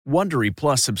Wondery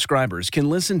Plus subscribers can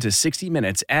listen to 60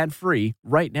 Minutes ad-free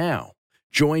right now.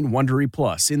 Join Wondery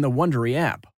Plus in the Wondery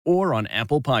app or on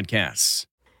Apple Podcasts.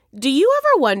 Do you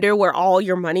ever wonder where all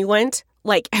your money went?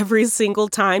 Like every single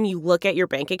time you look at your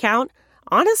bank account?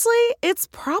 Honestly, it's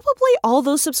probably all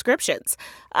those subscriptions.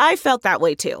 I felt that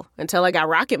way too, until I got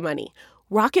Rocket Money.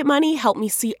 Rocket Money helped me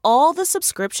see all the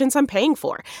subscriptions I'm paying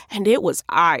for, and it was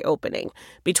eye-opening.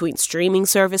 Between streaming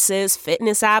services,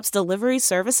 fitness apps, delivery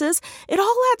services, it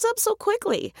all adds up so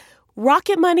quickly.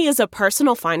 Rocket Money is a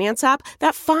personal finance app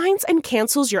that finds and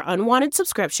cancels your unwanted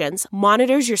subscriptions,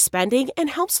 monitors your spending, and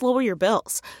helps lower your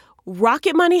bills.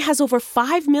 Rocket Money has over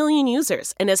 5 million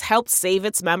users and has helped save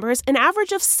its members an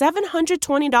average of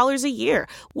 $720 a year,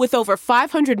 with over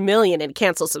 500 million in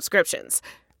canceled subscriptions.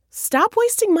 Stop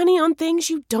wasting money on things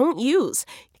you don't use.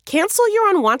 Cancel your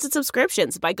unwanted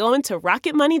subscriptions by going to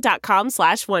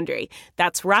rocketmoney.com/Wondery.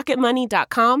 That's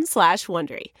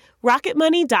rocketmoney.com/Wondery.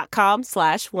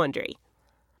 rocketmoney.com/Wondery.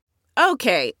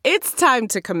 Okay, it's time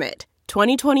to commit.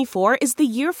 2024 is the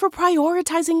year for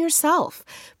prioritizing yourself.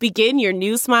 Begin your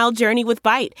new smile journey with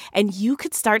Byte, and you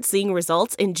could start seeing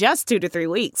results in just 2 to 3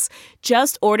 weeks.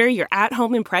 Just order your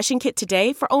at-home impression kit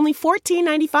today for only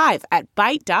 $14.95 at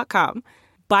Byte.com.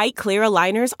 Byte Clear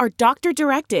aligners are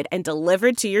doctor-directed and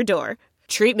delivered to your door.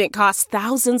 Treatment costs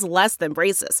thousands less than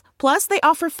braces. Plus, they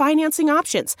offer financing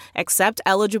options, accept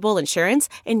eligible insurance,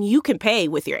 and you can pay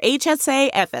with your HSA,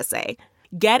 FSA.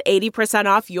 Get 80%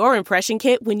 off your impression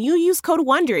kit when you use code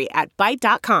WONDERY at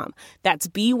Byte.com. That's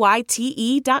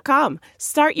BYTE.com.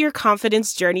 Start your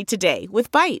confidence journey today with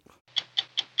Byte.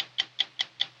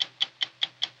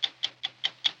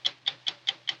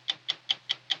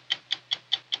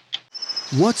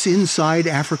 What's inside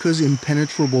Africa's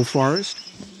impenetrable forest?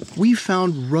 We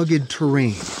found rugged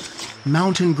terrain,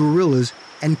 mountain gorillas,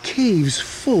 and caves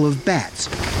full of bats,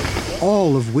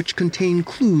 all of which contain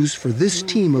clues for this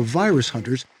team of virus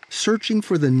hunters searching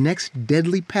for the next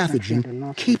deadly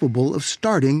pathogen capable of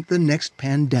starting the next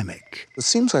pandemic. It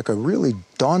seems like a really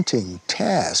daunting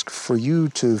task for you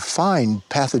to find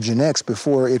pathogen X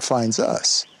before it finds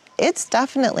us. It's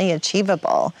definitely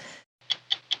achievable.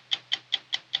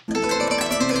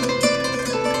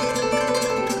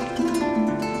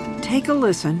 Take a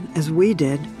listen, as we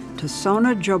did, to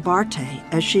Sona Jobarte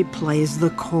as she plays the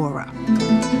Kora.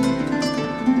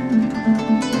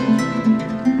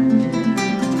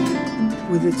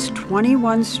 With its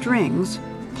 21 strings,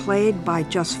 played by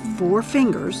just 4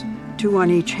 fingers, 2 on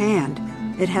each hand,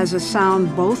 it has a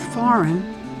sound both foreign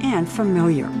and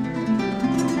familiar.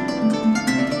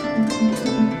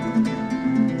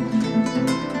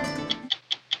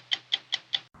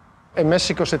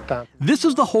 This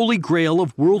is the holy grail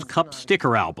of World Cup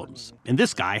sticker albums, and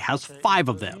this guy has 5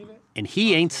 of them, and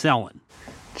he ain't selling.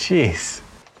 Jeez,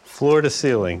 floor to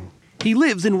ceiling. He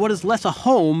lives in what is less a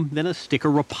home than a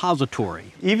sticker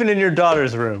repository. Even in your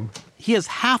daughter's room. He has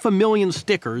 500,000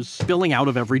 stickers spilling out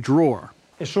of every drawer.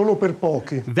 È solo per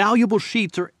pochi. Valuable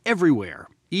sheets are everywhere,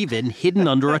 even hidden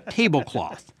under a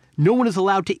tablecloth. No one is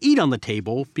allowed to eat on the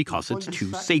table because it's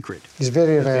too sacred. It's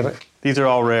very rare. These are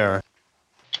all rare.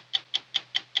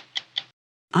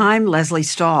 I'm Leslie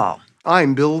Stahl.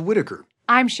 I'm Bill Whitaker.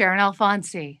 I'm Sharon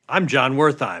Alfonsi. I'm John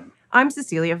Wertheim. I'm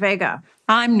Cecilia Vega.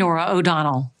 I'm Nora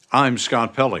O'Donnell. I'm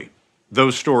Scott Pelley.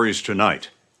 Those stories tonight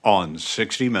on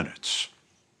 60 Minutes.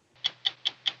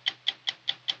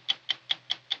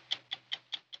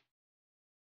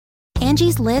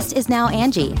 Angie's List is now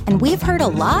Angie, and we've heard a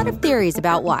lot of theories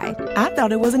about why. I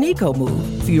thought it was an eco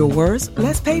move. Fewer words,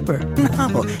 less paper.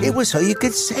 No, it was so you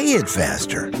could say it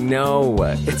faster. No,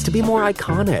 it's to be more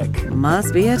iconic.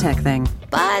 Must be a tech thing.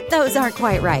 But those aren't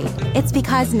quite right. It's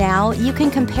because now you can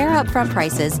compare upfront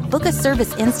prices, book a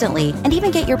service instantly, and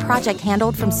even get your project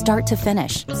handled from start to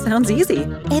finish. Sounds easy.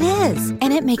 It is,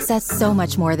 and it makes us so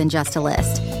much more than just a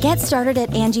list. Get started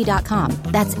at Angie.com.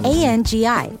 That's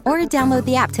ANGI, or download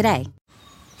the app today.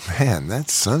 Man,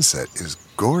 that sunset is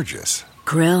gorgeous.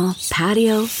 Grill,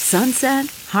 patio, sunset.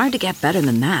 Hard to get better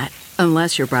than that.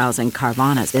 Unless you're browsing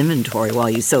Carvana's inventory while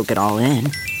you soak it all in.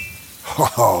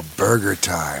 Oh, burger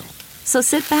time. So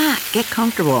sit back, get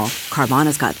comfortable.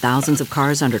 Carvana's got thousands of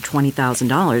cars under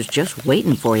 $20,000 just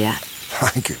waiting for you.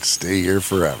 I could stay here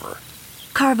forever.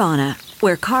 Carvana,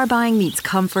 where car buying meets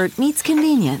comfort meets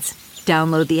convenience.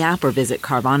 Download the app or visit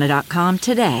Carvana.com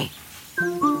today.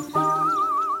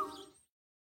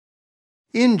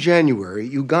 In January,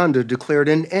 Uganda declared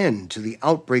an end to the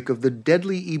outbreak of the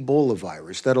deadly Ebola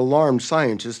virus that alarmed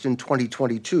scientists in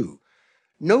 2022.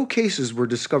 No cases were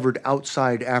discovered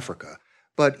outside Africa,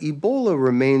 but Ebola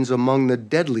remains among the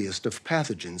deadliest of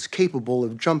pathogens capable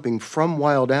of jumping from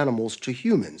wild animals to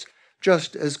humans,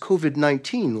 just as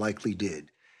COVID-19 likely did.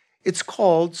 It's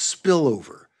called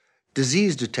spillover.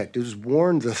 Disease detectives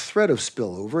warn the threat of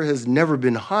spillover has never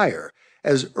been higher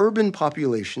as urban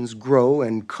populations grow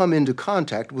and come into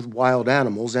contact with wild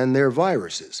animals and their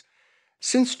viruses.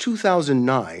 Since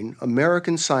 2009,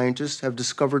 American scientists have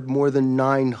discovered more than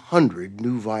 900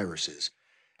 new viruses.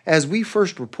 As we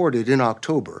first reported in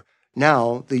October,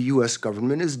 now the U.S.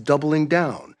 government is doubling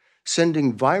down,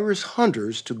 sending virus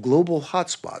hunters to global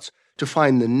hotspots to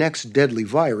find the next deadly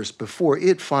virus before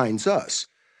it finds us.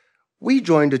 We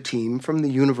joined a team from the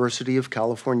University of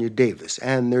California, Davis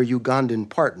and their Ugandan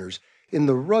partners in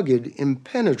the rugged,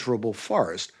 impenetrable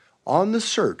forest on the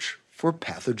search for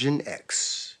Pathogen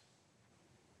X.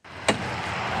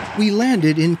 We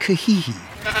landed in Kahihi,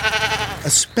 a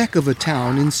speck of a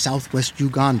town in southwest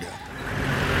Uganda.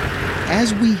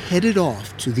 As we headed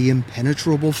off to the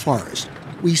impenetrable forest,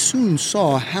 we soon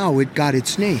saw how it got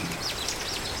its name.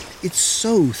 It's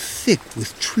so thick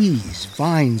with trees,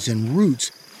 vines, and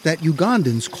roots that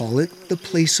Ugandans call it the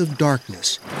place of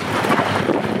darkness.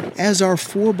 As our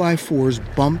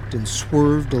 4x4s bumped and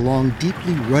swerved along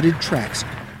deeply rutted tracks,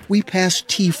 we passed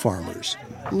tea farmers,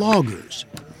 loggers,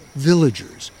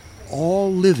 villagers,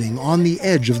 all living on the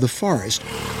edge of the forest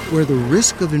where the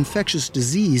risk of infectious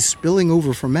disease spilling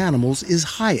over from animals is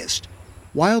highest.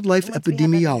 Wildlife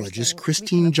epidemiologist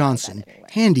Christine Johnson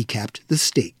handicapped the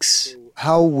stakes.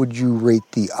 How would you rate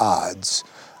the odds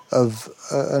of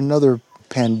another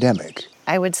pandemic?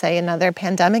 I would say another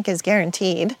pandemic is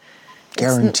guaranteed.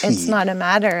 Guaranteed. It's not a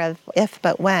matter of if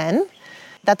but when.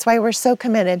 That's why we're so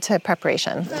committed to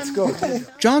preparation. Let's go.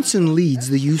 Johnson leads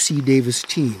the UC Davis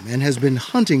team and has been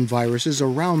hunting viruses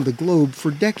around the globe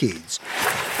for decades.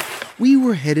 We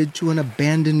were headed to an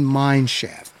abandoned mine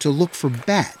shaft to look for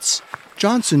bats.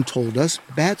 Johnson told us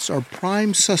bats are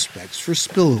prime suspects for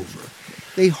spillover.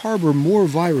 They harbor more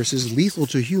viruses lethal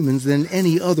to humans than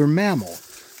any other mammal.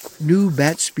 New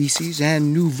bat species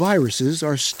and new viruses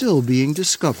are still being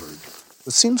discovered.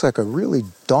 It seems like a really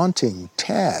daunting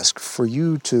task for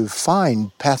you to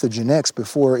find Pathogen X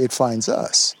before it finds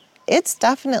us. It's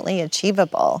definitely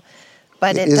achievable.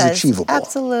 But it is does, achievable.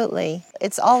 Absolutely.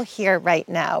 It's all here right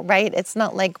now, right? It's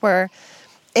not like we're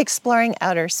exploring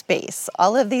outer space.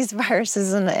 All of these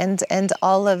viruses and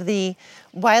all of the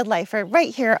wildlife are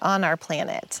right here on our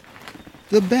planet.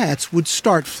 The bats would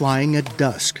start flying at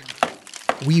dusk.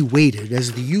 We waited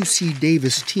as the UC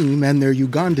Davis team and their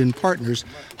Ugandan partners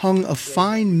hung a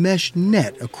fine mesh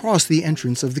net across the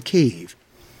entrance of the cave.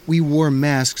 We wore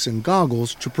masks and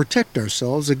goggles to protect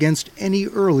ourselves against any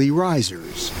early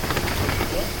risers.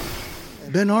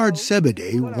 Bernard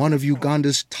Zebedee, one of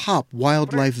Uganda's top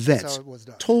wildlife vets,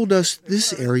 told us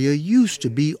this area used to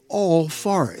be all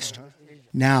forest.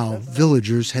 Now,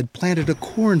 villagers had planted a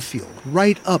cornfield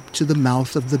right up to the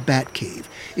mouth of the bat cave,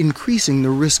 increasing the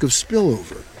risk of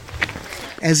spillover.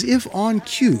 As if on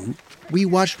cue, we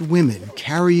watched women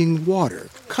carrying water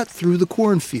cut through the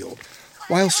cornfield,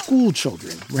 while school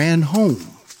children ran home.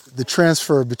 The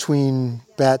transfer between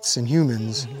bats and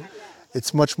humans,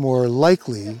 it's much more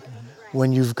likely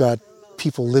when you've got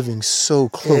people living so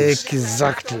close.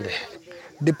 Exactly.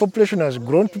 The population has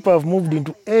grown. People have moved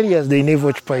into areas they never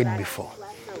occupied before.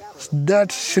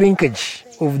 That shrinkage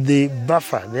of the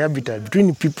buffer, the habitat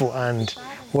between people and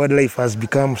wildlife has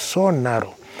become so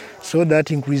narrow. So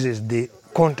that increases the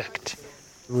contact.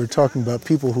 We're talking about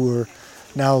people who are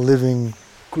now living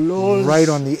close, right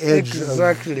on the edge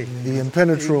exactly. of the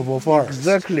impenetrable forest.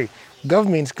 Exactly.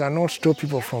 Governments cannot stop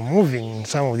people from moving in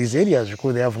some of these areas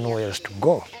because they have nowhere else to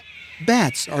go.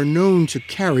 Bats are known to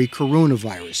carry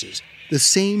coronaviruses, the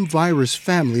same virus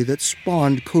family that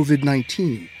spawned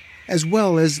COVID-19, as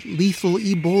well as lethal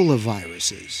Ebola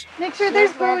viruses. Make sure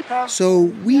there's food. So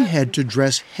we had to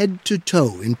dress head to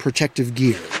toe in protective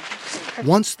gear.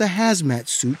 Once the hazmat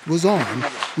suit was on,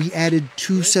 we added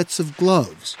 2 sets of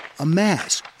gloves, a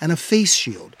mask, and a face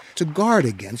shield to guard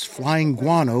against flying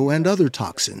guano and other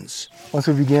toxins. Once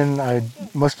we begin, I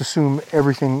must assume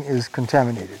everything is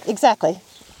contaminated. Exactly.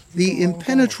 The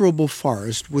impenetrable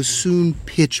forest was soon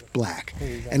pitch black,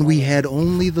 and we had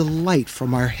only the light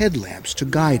from our headlamps to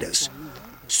guide us.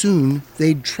 Soon,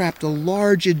 they'd trapped a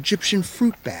large Egyptian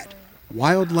fruit bat.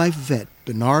 Wildlife vet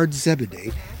Bernard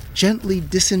Zebedee gently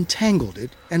disentangled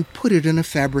it and put it in a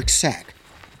fabric sack.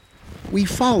 We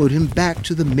followed him back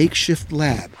to the makeshift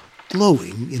lab,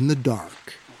 glowing in the dark.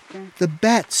 The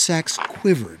bat sacks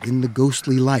quivered in the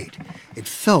ghostly light. It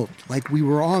felt like we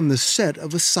were on the set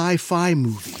of a sci-fi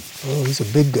movie. Oh, he's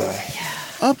a big guy.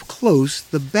 Yeah. Up close,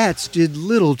 the bats did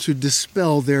little to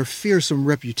dispel their fearsome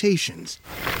reputations.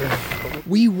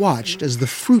 We watched as the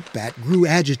fruit bat grew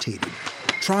agitated,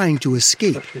 trying to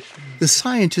escape. The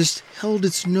scientist held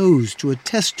its nose to a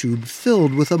test tube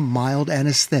filled with a mild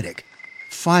anesthetic.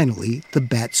 Finally, the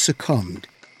bat succumbed.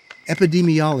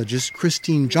 Epidemiologist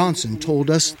Christine Johnson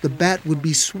told us the bat would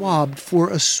be swabbed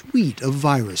for a suite of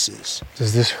viruses.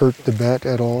 Does this hurt the bat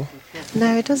at all?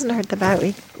 No, it doesn't hurt the bat.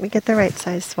 We get the right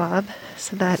size swab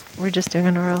so that we're just doing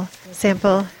an oral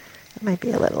sample. It might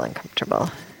be a little uncomfortable.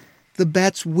 The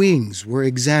bat's wings were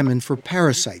examined for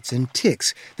parasites and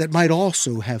ticks that might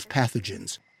also have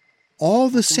pathogens. All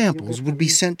the samples would be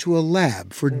sent to a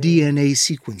lab for DNA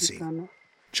sequencing.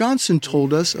 Johnson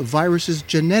told us a virus's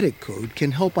genetic code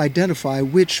can help identify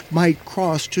which might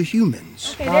cross to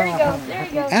humans. Okay, there you go. There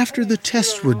you go. After the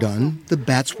tests were done, the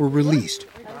bats were released,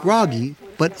 groggy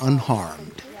but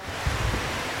unharmed.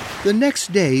 The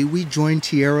next day, we joined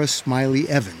Tiara Smiley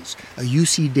Evans, a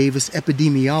UC Davis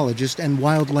epidemiologist and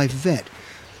wildlife vet.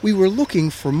 We were looking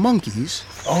for monkeys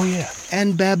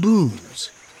and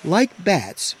baboons. Like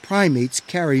bats, primates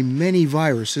carry many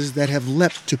viruses that have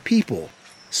leapt to people.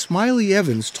 Smiley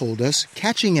Evans told us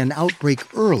catching an outbreak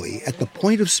early at the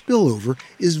point of spillover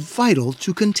is vital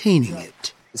to containing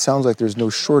it. It sounds like there's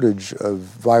no shortage of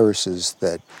viruses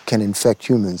that can infect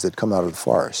humans that come out of the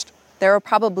forest. There are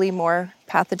probably more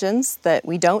pathogens that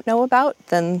we don't know about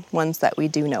than ones that we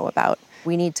do know about.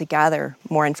 We need to gather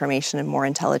more information and more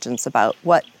intelligence about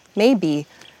what may be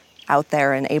out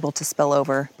there and able to spill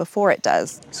over before it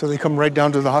does. So they come right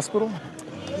down to the hospital?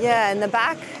 Yeah, in the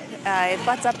back. It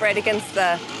butts up right against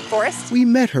the forest. We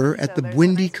met her at the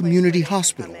Bwindi Community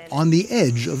Hospital on the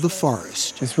edge of the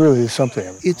forest. It's really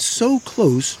something. It's so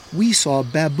close, we saw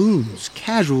baboons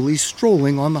casually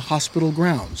strolling on the hospital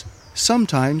grounds,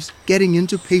 sometimes getting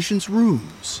into patients'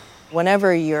 rooms.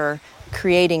 Whenever you're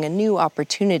creating a new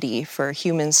opportunity for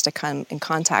humans to come in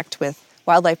contact with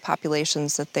wildlife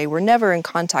populations that they were never in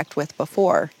contact with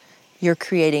before, you're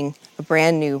creating a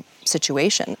brand new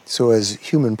situation. So as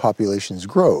human populations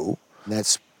grow,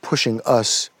 that's pushing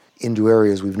us into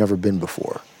areas we've never been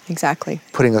before. Exactly.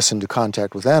 Putting us into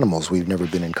contact with animals we've never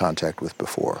been in contact with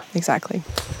before. Exactly.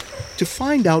 To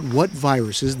find out what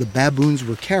viruses the baboons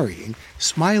were carrying,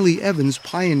 Smiley Evans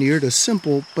pioneered a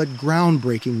simple but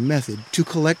groundbreaking method to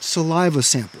collect saliva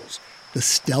samples, the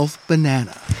stealth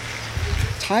banana.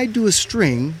 Tied to a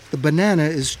string, the banana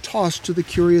is tossed to the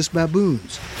curious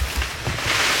baboons.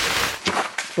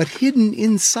 But hidden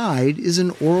inside is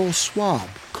an oral swab,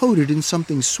 coated in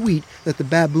something sweet that the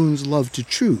baboons love to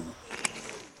chew.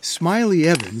 Smiley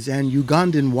Evans and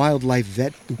Ugandan wildlife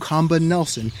vet Bukamba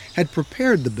Nelson had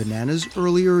prepared the bananas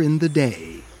earlier in the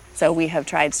day. So we have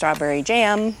tried strawberry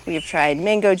jam, we've tried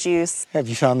mango juice. Have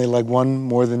you found they like one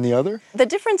more than the other? The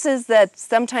difference is that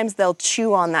sometimes they'll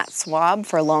chew on that swab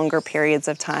for longer periods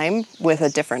of time with a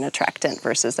different attractant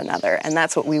versus another, and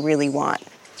that's what we really want.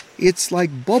 It's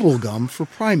like bubble gum for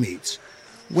primates.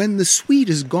 When the sweet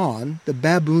is gone, the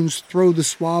baboons throw the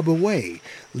swab away,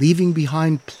 leaving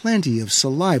behind plenty of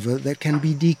saliva that can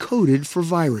be decoded for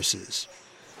viruses.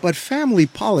 But family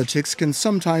politics can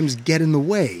sometimes get in the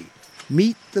way.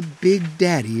 Meet the big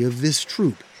daddy of this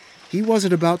troop. He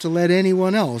wasn't about to let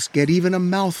anyone else get even a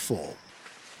mouthful.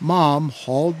 Mom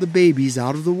hauled the babies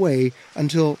out of the way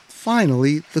until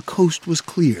finally the coast was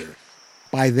clear.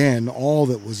 By then, all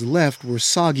that was left were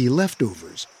soggy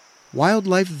leftovers.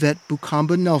 Wildlife vet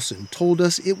Bukamba Nelson told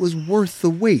us it was worth the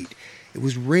wait. It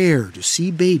was rare to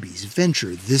see babies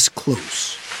venture this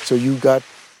close. So you got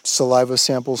saliva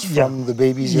samples from the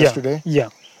babies yesterday? Yeah.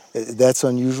 That's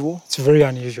unusual? It's very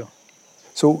unusual.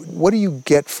 So what do you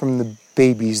get from the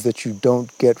babies that you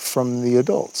don't get from the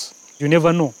adults? You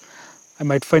never know. I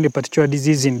might find a particular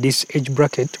disease in this age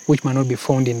bracket which might not be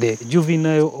found in the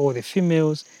juvenile or the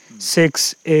females,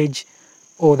 sex, age,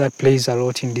 all that plays a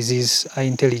lot in disease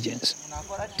intelligence.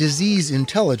 Disease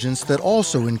intelligence that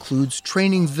also includes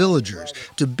training villagers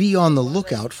to be on the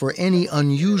lookout for any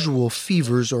unusual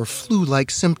fevers or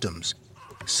flu-like symptoms.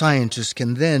 Scientists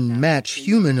can then match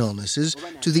human illnesses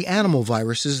to the animal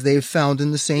viruses they've found in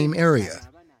the same area.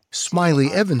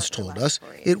 Smiley Evans told us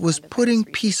it was putting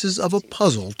pieces of a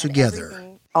puzzle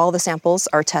together. All the samples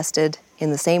are tested in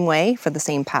the same way for the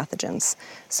same pathogens.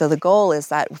 So the goal is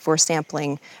that if we're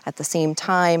sampling at the same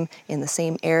time, in the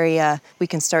same area, we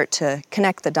can start to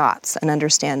connect the dots and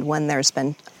understand when there's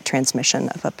been transmission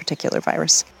of a particular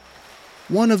virus.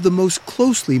 One of the most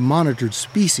closely monitored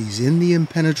species in the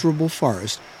impenetrable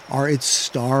forest are its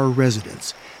star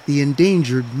residents, the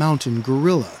endangered mountain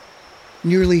gorilla.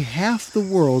 Nearly half the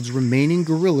world's remaining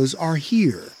gorillas are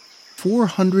here,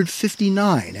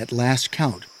 459 at last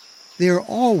count. They're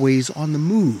always on the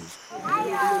move.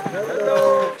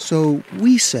 So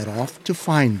we set off to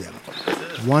find them.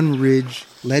 One ridge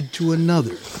led to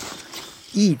another.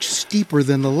 each steeper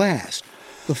than the last.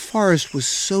 The forest was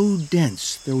so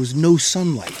dense there was no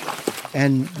sunlight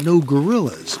and no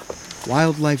gorillas.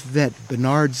 Wildlife vet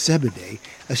Bernard Zebedee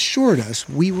assured us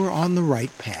we were on the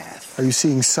right path. Are you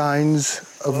seeing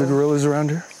signs of the gorillas around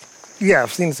here? Yeah,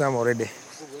 I've seen some already.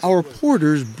 Our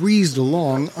porters breezed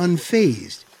along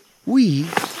unfazed. We,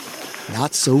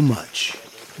 not so much.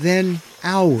 Then,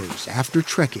 hours after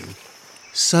trekking,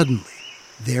 suddenly,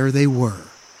 there they were.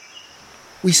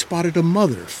 We spotted a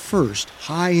mother first,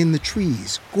 high in the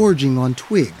trees, gorging on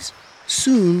twigs.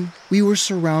 Soon, we were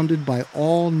surrounded by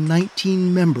all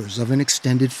 19 members of an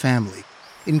extended family,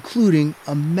 including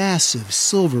a massive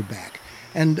silverback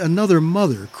and another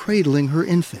mother cradling her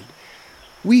infant.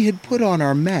 We had put on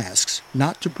our masks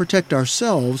not to protect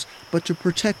ourselves, but to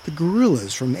protect the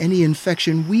gorillas from any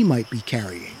infection we might be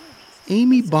carrying.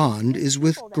 Amy Bond is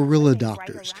with Gorilla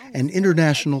Doctors, an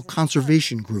international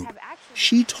conservation group.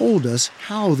 She told us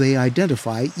how they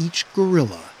identify each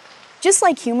gorilla. Just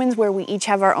like humans, where we each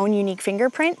have our own unique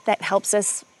fingerprint that helps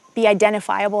us be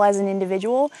identifiable as an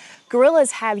individual,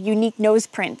 gorillas have unique nose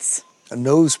prints. A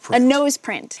nose print? A nose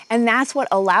print. And that's what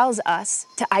allows us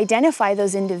to identify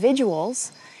those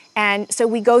individuals. And so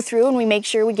we go through and we make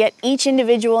sure we get each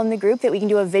individual in the group, that we can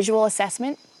do a visual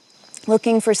assessment,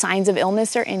 looking for signs of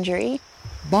illness or injury.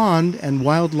 Bond and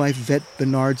wildlife vet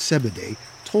Bernard Zebedee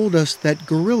told us that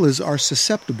gorillas are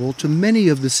susceptible to many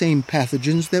of the same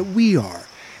pathogens that we are,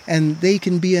 and they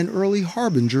can be an early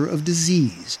harbinger of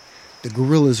disease. The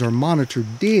gorillas are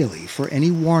monitored daily for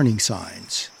any warning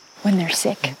signs. When they're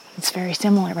sick, it's very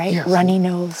similar, right? Yes. Runny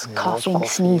nose, coughing,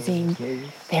 sneezing.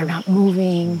 They're not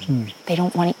moving. They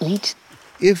don't want to eat.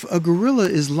 If a gorilla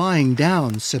is lying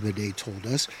down, Zebedee told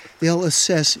us, they'll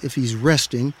assess if he's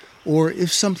resting or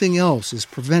if something else is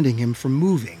preventing him from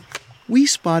moving. We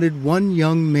spotted one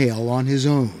young male on his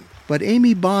own, but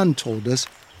Amy Bond told us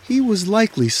he was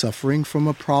likely suffering from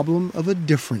a problem of a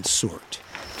different sort.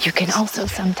 You can also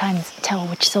sometimes tell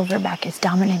which silverback is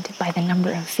dominated by the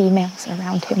number of females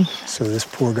around him. So this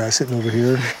poor guy sitting over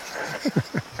here,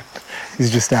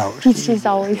 he's just out. He's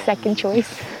always second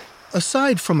choice.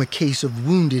 Aside from a case of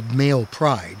wounded male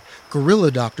pride,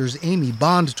 Gorilla Doctors Amy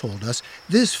Bond told us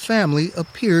this family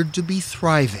appeared to be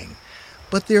thriving.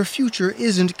 But their future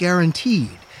isn't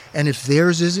guaranteed, and if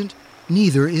theirs isn't,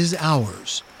 neither is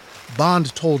ours.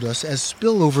 Bond told us as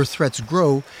spillover threats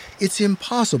grow, it's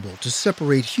impossible to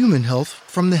separate human health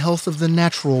from the health of the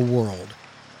natural world.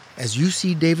 As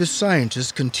UC Davis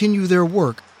scientists continue their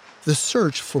work, the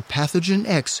search for Pathogen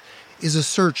X is a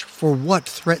search for what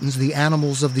threatens the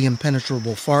animals of the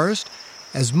impenetrable forest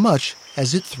as much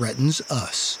as it threatens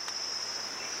us.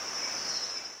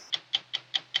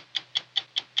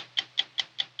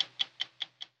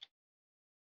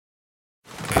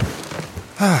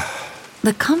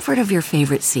 The comfort of your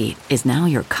favorite seat is now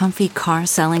your comfy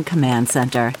car-selling command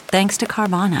center, thanks to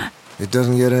Carvana. It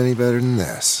doesn't get any better than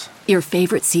this. Your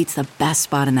favorite seat's the best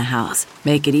spot in the house.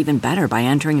 Make it even better by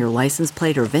entering your license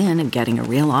plate or VIN and getting a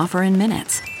real offer in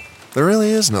minutes. There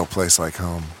really is no place like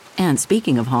home. And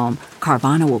speaking of home,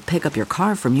 Carvana will pick up your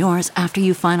car from yours after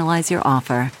you finalize your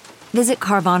offer. Visit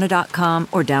Carvana.com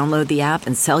or download the app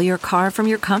and sell your car from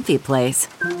your comfy place.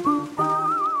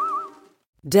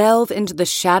 Delve into the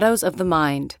shadows of the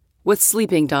mind with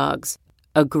Sleeping Dogs,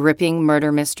 a gripping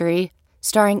murder mystery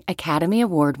starring Academy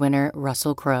Award winner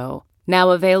Russell Crowe. Now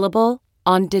available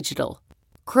on digital.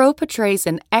 Crowe portrays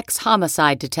an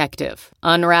ex-homicide detective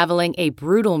unraveling a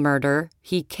brutal murder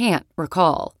he can't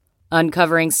recall.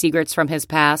 Uncovering secrets from his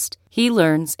past, he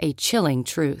learns a chilling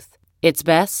truth. It's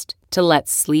best to let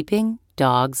sleeping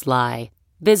dogs lie.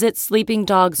 Visit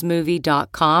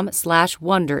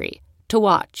sleepingdogsmovie.com/Wondery to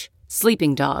watch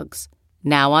Sleeping Dogs,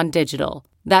 now on digital.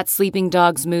 That's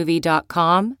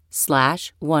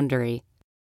sleepingdogsmovie.com/Wondery.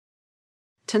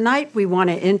 Tonight we want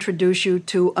to introduce you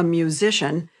to a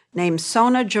musician named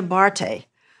Sona Jabarte,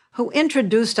 who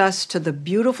introduced us to the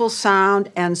beautiful sound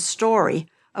and story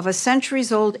of a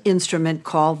centuries-old instrument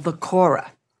called the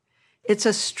Kora. It's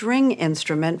a string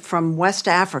instrument from West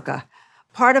Africa,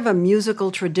 part of a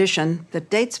musical tradition that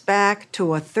dates back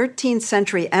to a 13th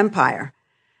century empire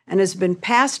and has been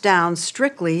passed down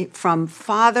strictly from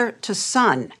father to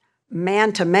son,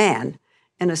 man to man,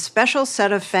 in a special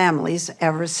set of families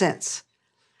ever since.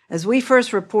 As we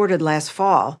first reported last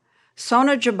fall,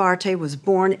 Sona Jabarte was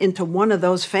born into one of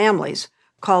those families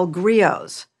called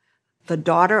griots, the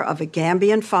daughter of a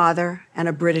Gambian father and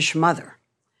a British mother.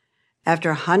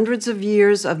 After hundreds of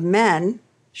years of men,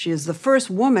 she is the first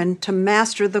woman to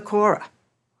master the Kora.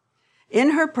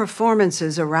 In her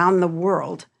performances around the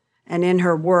world, and in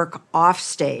her work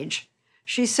offstage,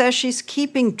 she says she's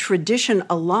keeping tradition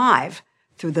alive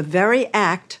through the very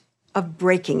act of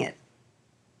breaking it.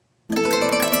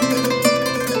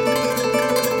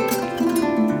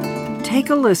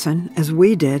 Take a listen, as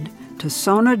we did, to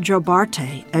Sona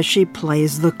Jobarte as she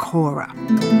plays the Kora.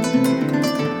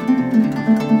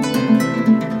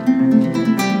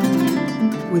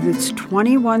 With its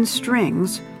 21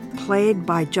 strings, played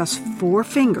by just 4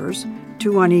 fingers,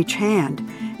 2 on each hand,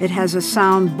 it has a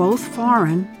sound both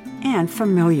foreign and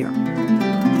familiar.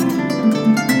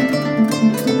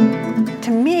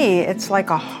 To me, it's like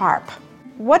a harp.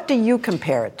 What do you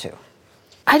compare it to?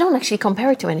 I don't actually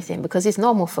compare it to anything because it's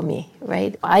normal for me,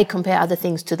 right? I compare other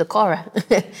things to the Kora.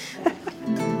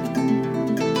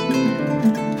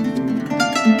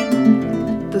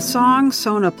 The song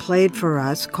Sona played for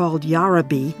us, called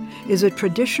Yarabi, is a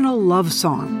traditional love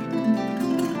song.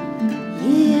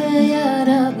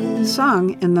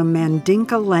 Sung in the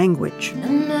Mandinka language.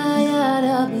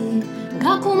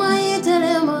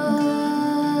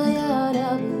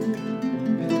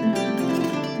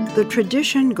 The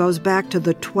tradition goes back to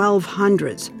the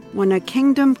 1200s, when a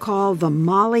kingdom called the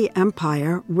Mali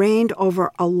Empire reigned over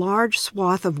a large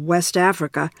swath of West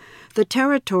Africa, the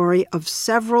territory of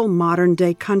several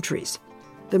modern-day countries.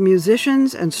 The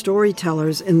musicians and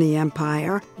storytellers in the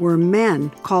empire were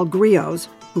men called griots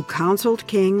who counseled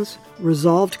kings,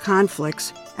 resolved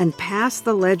conflicts, and passed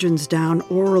the legends down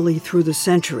orally through the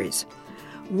centuries.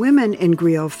 Women in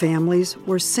griot families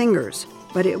were singers,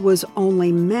 but it was only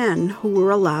men who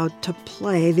were allowed to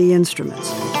play the instruments.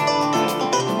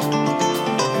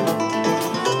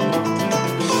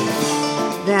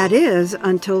 That is,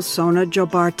 until Sona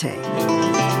Jobarte.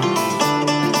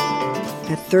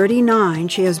 At 39,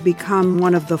 she has become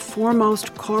one of the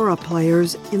foremost Kora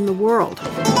players in the world.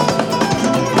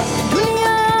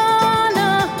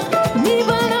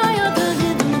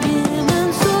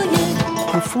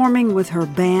 Performing with her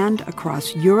band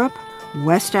across Europe,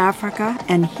 West Africa,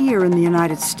 and here in the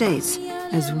United States,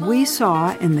 as we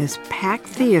saw in this packed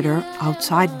theater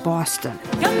outside Boston.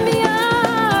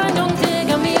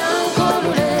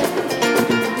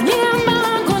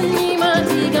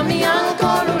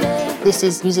 This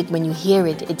is music, when you hear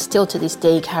it, it still to this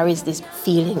day carries this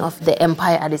feeling of the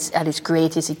empire at its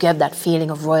greatest. You get that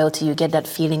feeling of royalty, you get that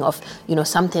feeling of,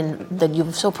 something that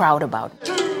you're so proud about.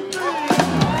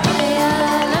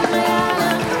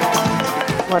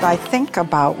 What I think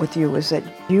about with you is that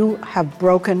you have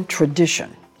broken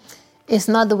tradition. It's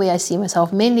not the way I see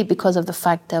myself, mainly because of the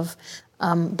fact of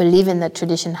believing that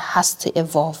tradition has to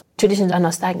evolve. Traditions are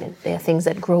not stagnant. They are things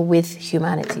that grow with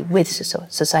humanity, with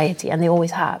society, and they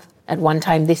always have. At one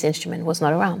time, this instrument was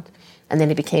not around, and then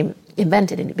it became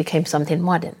invented, and it became something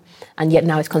modern, and yet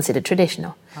now it's considered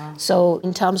traditional. So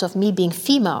in terms of me being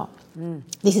female,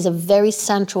 this is a very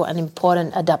central and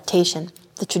important adaptation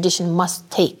the tradition must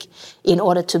take in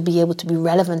order to be able to be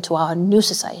relevant to our new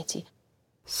society.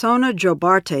 Sona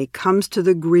Jobarte comes to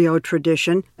the griot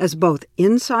tradition as both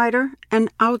insider and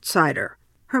outsider.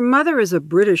 Her mother is a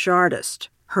British artist.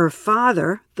 Her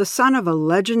father, the son of a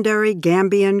legendary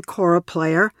Gambian Kora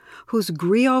player whose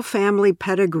griot family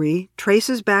pedigree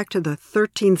traces back to the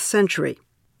 13th century.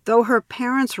 Though her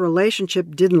parents'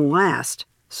 relationship didn't last,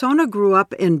 Sona grew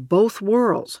up in both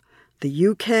worlds, the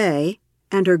UK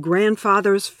and her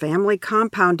grandfather's family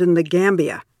compound in the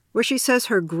Gambia, where she says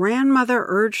her grandmother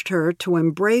urged her to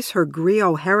embrace her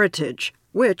griot heritage,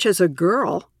 which, as a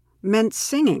girl, meant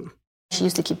singing. She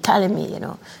used to keep telling me,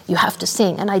 you have to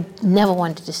sing, and I never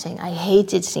wanted to sing. I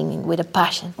hated singing with a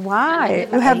passion. Why?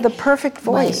 You have the perfect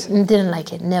voice. Didn't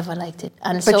like it, never liked it.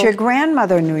 But your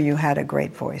grandmother knew you had a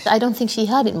great voice. I don't think she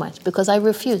had it much, because I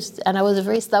refused, and I was a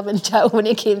very stubborn child when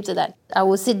it came to that. I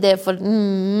would sit there for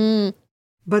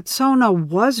But Sona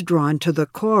was drawn to the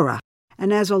Kora,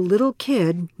 and as a little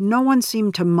kid, no one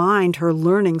seemed to mind her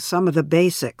learning some of the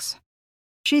basics.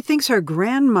 She thinks her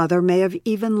grandmother may have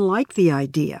even liked the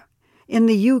idea. In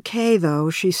the UK, though,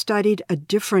 she studied a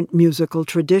different musical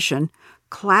tradition,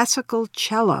 classical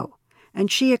cello, and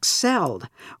she excelled,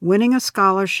 winning a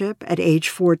scholarship at age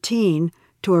 14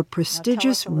 to a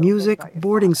prestigious music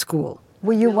boarding school.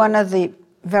 Were you one of the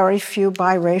very few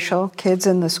biracial kids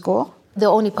in the school? The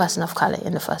only person of color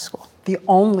in the first school. The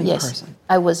only yes. person?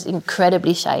 I was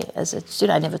incredibly shy as a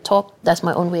student. I never talked. That's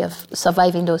my own way of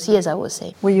surviving those years, I would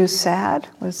say. Were you sad?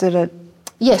 Was it a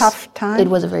tough time? It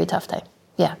was a very tough time.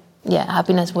 Yeah,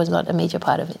 happiness was not a major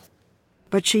part of it.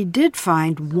 But she did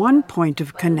find one point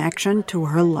of connection to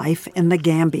her life in the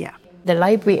Gambia. The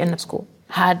library in the school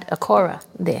had a Kora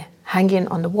there, hanging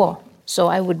on the wall. So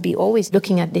I would be always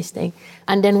looking at this thing.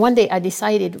 And then one day I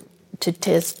decided to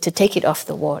take it off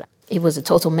the wall. It was a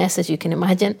total mess, as you can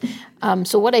imagine.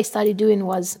 So what I started doing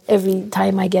was every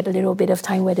time I get a little bit of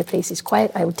time where the place is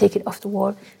quiet, I would take it off the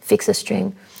wall, fix a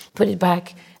string, put it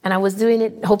back. And I was doing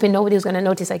it hoping nobody was going to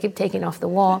notice I keep taking off the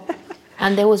wall.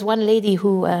 And there was one lady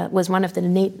who was one of the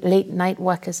late night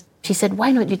workers. She said,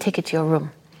 why don't you take it to your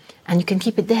room? And you can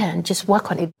keep it there and just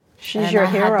work on it. She's your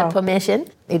hero. I had the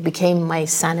permission. It became my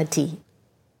sanity.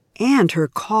 And her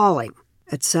calling.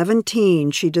 At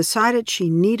 17, she decided she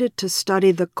needed to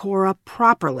study the Kora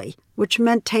properly, which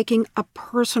meant taking a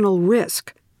personal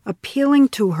risk, appealing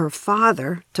to her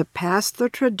father to pass the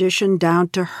tradition down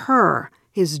to her,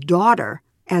 his daughter,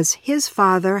 as his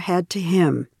father had to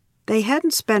him. They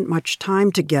hadn't spent much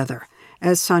time together,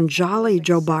 as Sanjali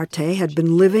Jobarte had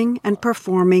been living and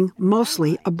performing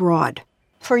mostly abroad.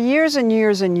 For years and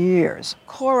years and years,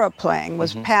 Kora playing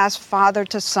was passed father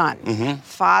to son,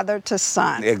 father to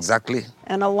son. Exactly.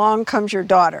 And along comes your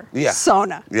daughter,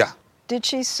 Sona. Yeah. Did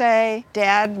she say,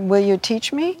 Dad, will you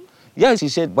teach me? Yeah, she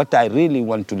said, what I really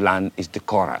want to learn is the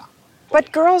Kora.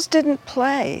 But girls didn't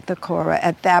play the Kora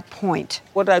at that point.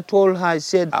 What I told her, I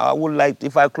said, I would like,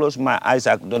 if I close my eyes,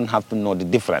 I don't have to know the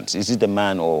difference. Is it a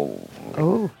man or...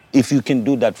 Oh. If you can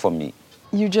do that for me.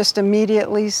 You just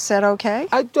immediately said okay?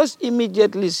 I just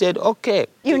immediately said okay.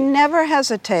 You never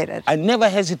hesitated? I never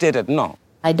hesitated, no.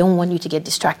 I don't want you to get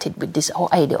distracted with this whole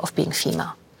idea of being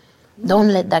female. Don't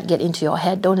let that get into your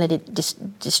head. Don't let it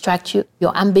distract you.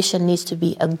 Your ambition needs to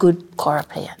be a good Kora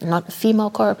player, not a female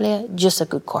Kora player, just a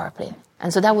good Kora player.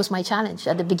 And so that was my challenge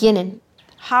at the beginning.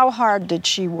 How hard did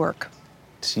she work?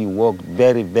 She worked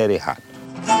very, very hard.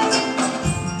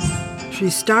 She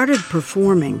started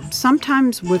performing,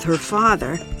 sometimes with her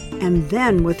father, and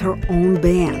then with her own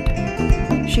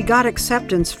band. She got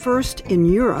acceptance first in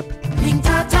Europe,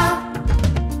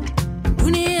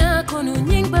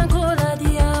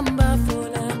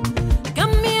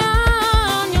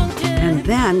 and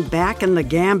then back in the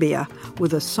Gambia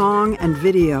with a song and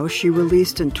video she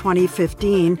released in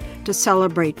 2015 to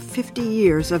celebrate 50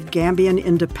 years of Gambian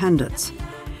independence.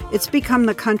 It's become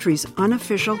the country's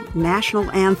unofficial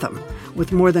national anthem,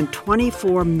 with more than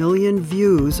 24 million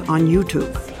views on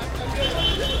YouTube.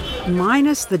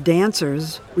 Minus the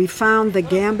dancers, we found the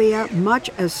Gambia much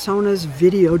as Sona's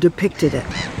video depicted it.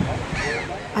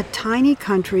 A tiny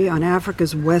country on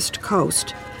Africa's west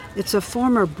coast, it's a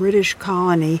former British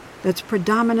colony that's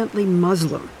predominantly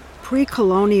Muslim.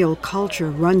 Pre-colonial culture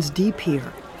runs deep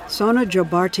here. Sona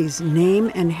Jobarte's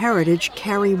name and heritage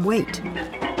carry weight.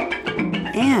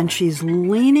 And she's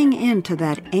leaning into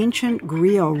that ancient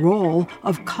griot role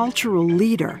of cultural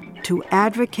leader to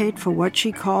advocate for what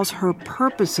she calls her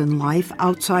purpose in life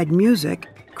outside music,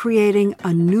 creating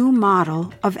a new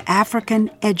model of African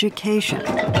education.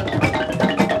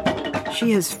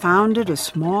 She has founded a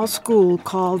small school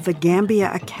called the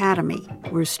Gambia Academy,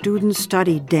 where students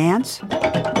study dance,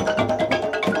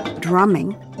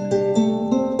 drumming,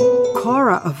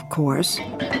 Kora, of course,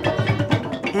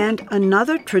 and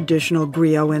another traditional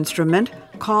griot instrument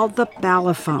called the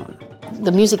balafon.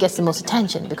 The music gets the most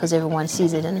attention because everyone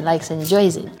sees it and likes and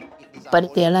enjoys it.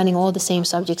 But they're learning all the same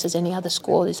subjects as any other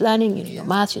school is learning, your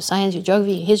math, your science, your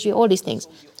geography, your history, all these things.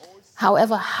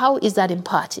 However, how is that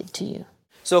imparted to you?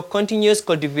 So continuous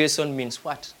cultivation means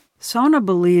what? Sona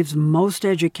believes most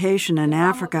education in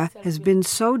Africa has been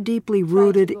so deeply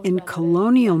rooted in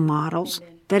colonial models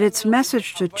that its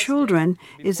message to children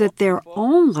is that their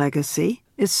own legacy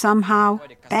is somehow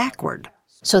backward.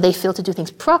 So they feel to do things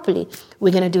properly,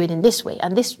 we're going to do it in this way.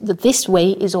 And this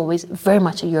way is always very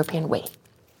much a European way.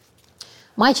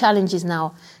 My challenge is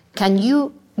now, can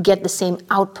you get the same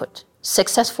output,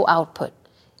 successful output,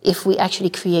 if we actually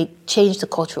change the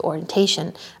cultural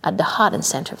orientation at the heart and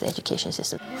center of the education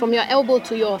system? From your elbow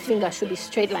to your finger should be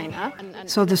straight line, huh?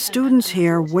 So the students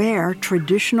here wear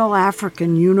traditional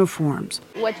African uniforms.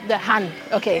 With the hand,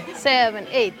 okay, 7,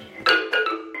 8.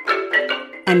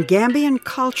 And Gambian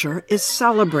culture is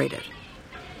celebrated.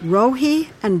 Rohi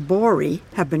and Bori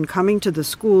have been coming to the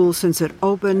school since it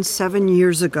opened 7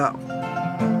 years ago.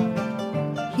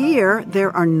 Here,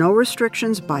 there are no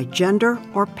restrictions by gender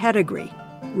or pedigree.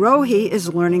 Rohi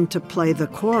is learning to play the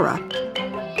Kora,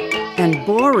 and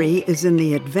Bori is in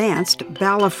the advanced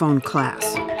balafon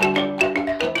class.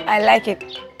 I like it.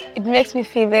 It makes me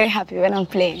feel very happy when I'm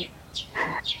playing.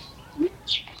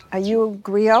 Are you a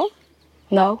griot?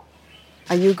 No.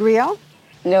 Are you griot?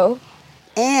 No.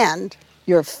 And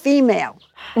you're female.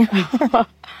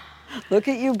 Look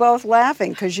at you both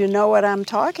laughing because you know what I'm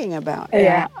talking about.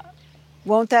 Yeah.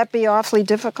 Won't that be awfully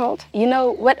difficult? You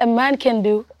know, what a man can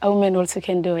do, a woman also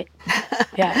can do it.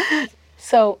 Yeah.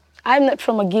 So I'm not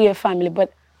from a griot family,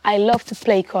 but I love to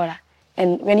play Kora.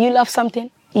 And when you love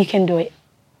something, you can do it.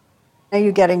 Are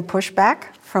you getting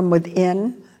pushback from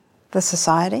within the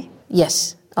society?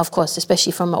 Yes, of course,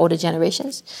 especially from older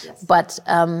generations. Yes. But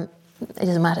it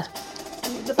doesn't matter.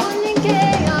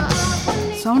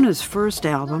 Sona's first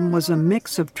album was a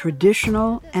mix of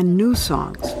traditional and new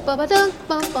songs.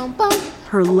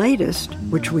 Her latest,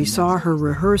 which we saw her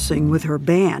rehearsing with her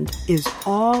band, is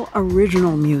all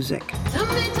original music.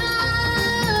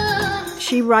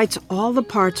 She writes all the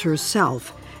parts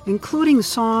herself, including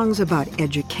songs about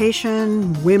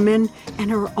education, women, and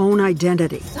her own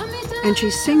identity. And she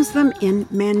sings them in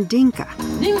Mandinka.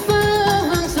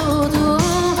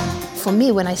 For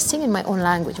me, when I sing in my own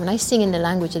language, when I sing in the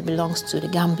language that belongs to the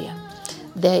Gambia,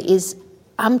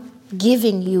 I'm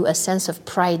giving you a sense of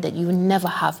pride that you never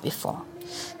have before,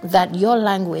 that your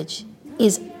language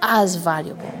is as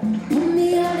valuable.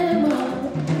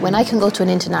 When I can go to an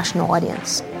international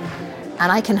audience,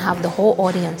 and I can have the whole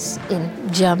audience in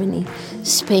Germany,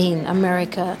 Spain,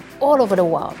 America, all over the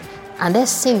world, and they're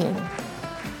singing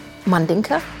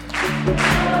Mandinka.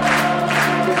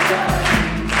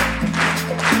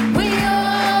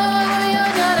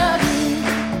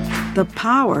 The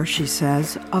power, she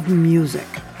says, of music.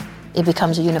 It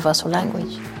becomes a universal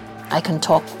language. I can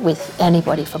talk with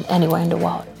anybody from anywhere in the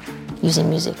world using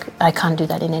music. I can't do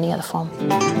that in any other form.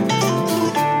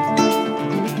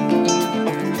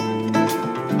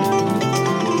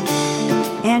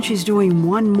 And she's doing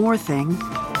one more thing,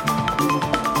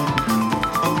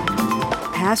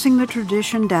 passing the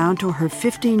tradition down to her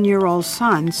 15-year-old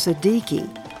son, Siddiqui,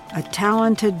 a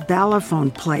talented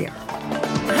balafon player.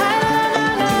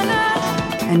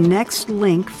 A next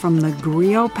link from the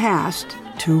griot past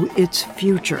to its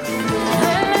future.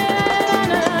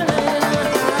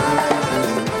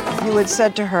 You had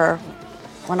said to her,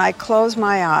 when I close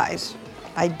my eyes,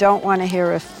 I don't want to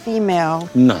hear a female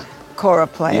Kora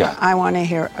player. Yeah. I want to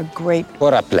hear a great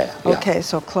Kora player. Yeah. Okay,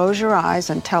 so close your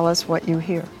eyes and tell us what you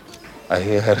hear. I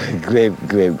hear a great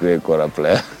Kora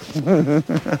player.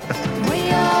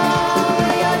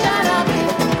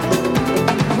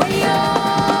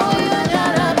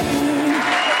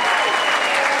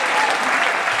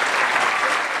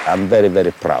 I'm very,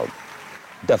 very proud.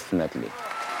 Definitely.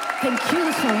 Thank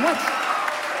you so much.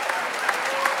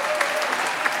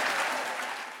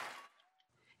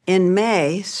 In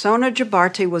May, Sona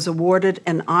Jabarte was awarded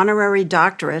an honorary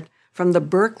doctorate from the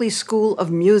Berklee School of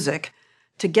Music,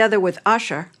 together with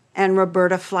Usher and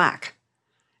Roberta Flack.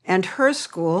 And her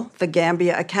school, the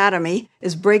Gambia Academy,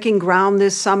 is breaking ground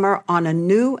this summer on a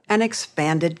new and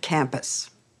expanded campus.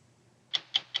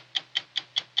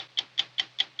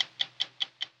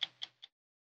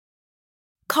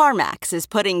 CarMax is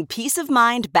putting peace of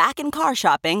mind back in car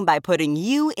shopping by putting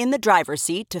you in the driver's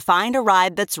seat to find a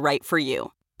ride that's right for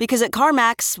you. Because at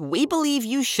CarMax, we believe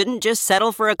you shouldn't just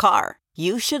settle for a car.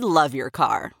 You should love your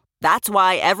car. That's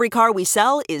why every car we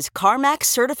sell is CarMax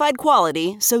certified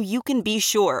quality, so you can be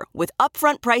sure with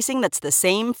upfront pricing that's the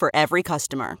same for every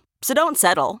customer. So don't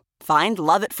settle. Find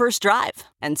love at first drive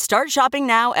and start shopping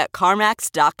now at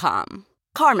CarMax.com.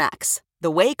 CarMax,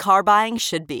 the way car buying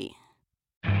should be.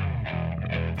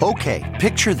 Okay,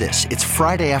 picture this. It's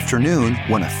Friday afternoon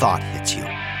when a thought hits you.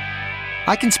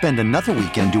 I can spend another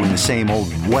weekend doing the same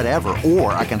old whatever,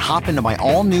 or I can hop into my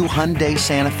all-new Hyundai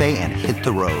Santa Fe and hit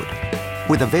the road.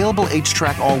 With available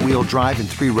H-Track all-wheel drive and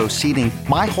 3-row seating,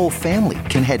 my whole family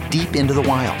can head deep into the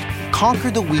wild. Conquer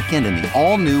the weekend in the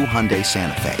all-new Hyundai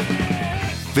Santa Fe.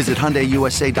 Visit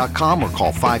HyundaiUSA.com or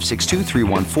call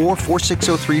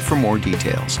 562-314-4603 for more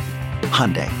details.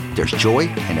 Hyundai, there's joy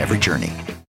in every journey.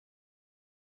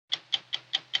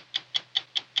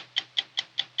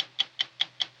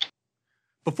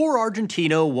 Before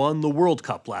Argentina won the World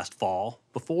Cup last fall,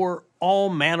 before all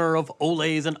manner of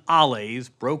oles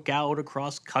andales broke out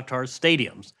across Qatar's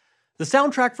stadiums, the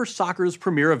soundtrack for soccer's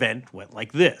premier event went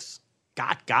like this: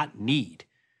 Got Need.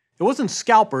 It wasn't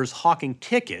scalpers hawking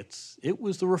tickets, it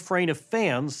was the refrain of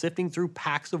fans sifting through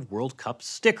packs of World Cup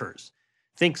stickers.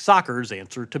 Think soccer's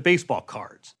answer to baseball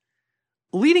cards.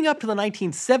 Leading up to the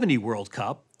 1970 World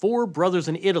Cup, 4 brothers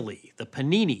in Italy, the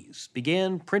Paninis,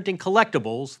 began printing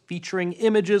collectibles featuring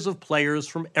images of players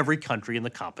from every country in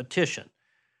the competition.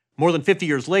 More than 50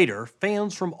 years later,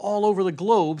 fans from all over the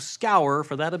globe scour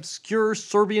for that obscure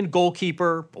Serbian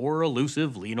goalkeeper or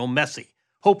elusive Lionel Messi,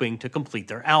 hoping to complete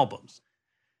their albums.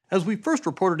 As we first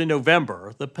reported in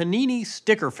November, the Panini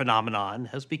sticker phenomenon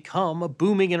has become a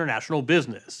booming international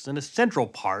business and a central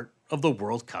part of the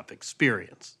World Cup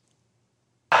experience.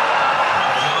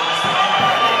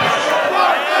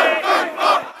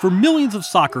 For millions of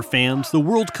soccer fans, the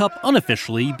World Cup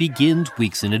unofficially begins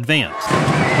weeks in advance.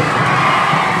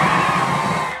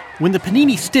 when the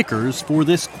Panini stickers for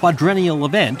this quadrennial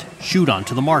event shoot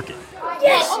onto the market.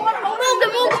 Yes!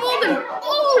 Morgan!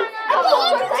 Oh,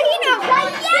 Tina!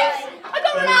 Yes! I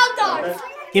got Ronaldo!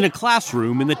 In a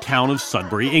classroom in the town of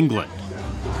Sudbury, England.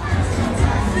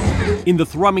 In the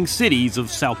thrumming cities of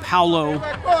Sao Paulo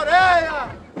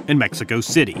and Mexico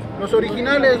City. Los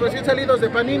originales recién salidos de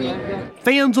Panini.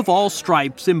 Fans of all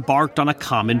stripes embarked on a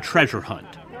common treasure hunt.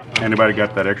 Anybody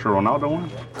got that extra Ronaldo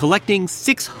one? Collecting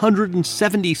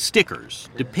 670 stickers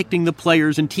depicting the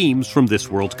players and teams from this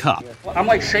World Cup. I'm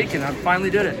like shaking. I finally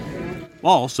did it.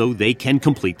 All so they can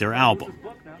complete their album.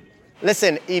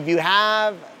 Listen, if you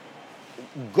have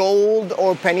gold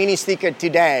or Panini sticker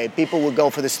today, people will go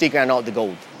for the sticker and not the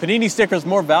gold. Panini stickers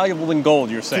more valuable than gold,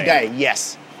 you're saying? Today,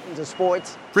 yes. The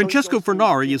sports. Francesco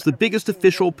Fernari is the biggest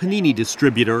official Panini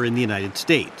distributor in the United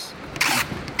States.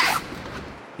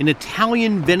 An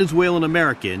Italian Venezuelan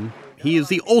American, he is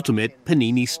the ultimate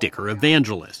Panini sticker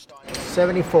evangelist.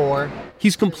 74.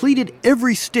 He's completed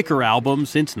every sticker album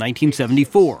since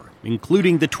 1974,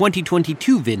 including the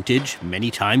 2022 vintage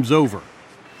many times over.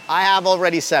 I have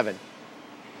already 7.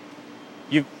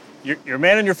 You're a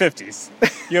man in your 50s.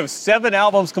 You have 7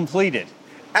 albums completed.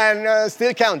 And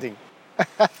still counting.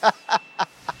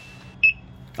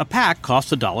 A pack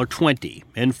costs $1.20,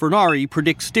 and Fernari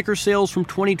predicts sticker sales from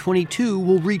 2022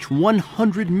 will reach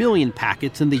 100 million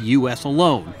packets in the U.S.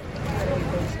 alone.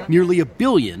 Nearly 1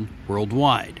 billion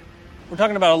worldwide. We're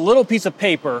talking about a little piece of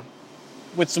paper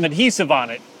with some adhesive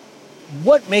on it.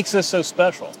 What makes this so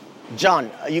special? John,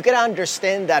 you can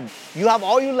understand that you have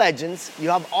all your legends, you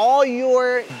have all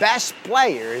your best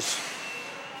players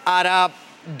at a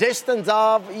distance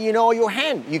of, your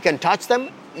hand. You can touch them,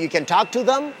 you can talk to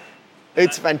them.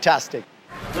 It's fantastic.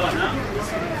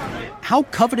 How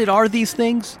coveted are these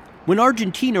things? When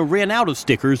Argentina ran out of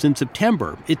stickers in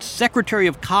September, its Secretary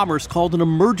of Commerce called an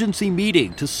emergency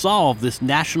meeting to solve this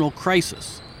national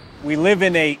crisis. We live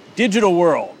in a digital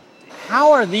world.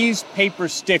 How are these paper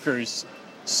stickers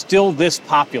still this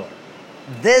popular?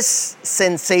 This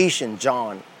sensation,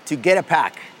 John, to get a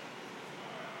pack,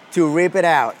 to rip it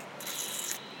out,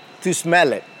 to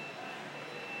smell it,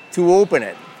 to open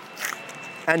it,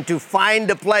 and to find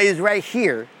the place right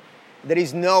here, there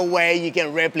is no way you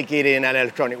can replicate it in an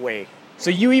electronic way.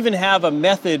 So you even have a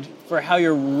method for how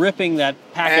you're ripping that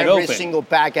packet open? Every single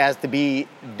pack has to be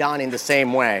done in the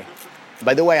same way.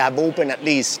 By the way, I've opened at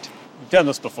least... You've done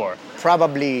this before?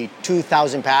 Probably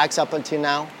 2,000 packs up until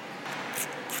now.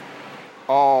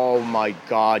 Oh my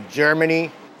God,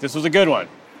 Germany. This was a good one.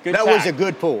 That was a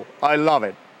good pull. I love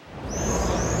it.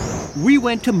 We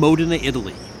went to Modena,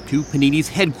 Italy, to Panini's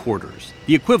headquarters,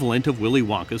 the equivalent of Willy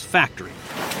Wonka's factory.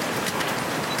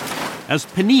 As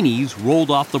Panini's rolled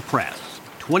off the press,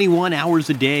 21 hours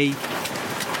a day,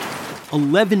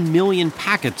 11 million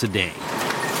packets a day,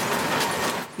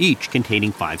 each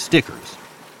containing 5 stickers.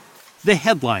 The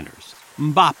headliners,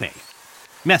 Mbappe,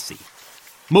 Messi,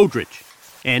 Modric,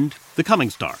 and the coming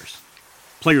stars.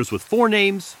 Players with 4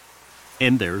 names,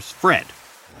 and there's Fred.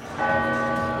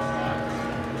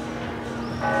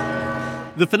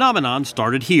 The phenomenon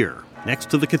started here, next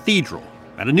to the cathedral,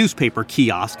 at a newspaper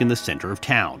kiosk in the center of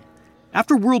town.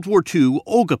 After World War II,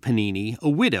 Olga Panini, a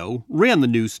widow, ran the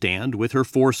newsstand with her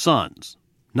 4 sons.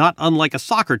 Not unlike a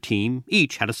soccer team,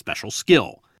 each had a special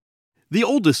skill. The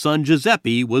oldest son,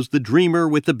 Giuseppe, was the dreamer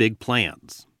with the big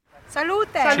plans. Salute!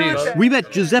 Cheers. We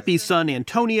met Giuseppe's son,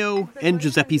 Antonio, and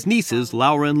Giuseppe's nieces,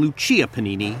 Laura and Lucia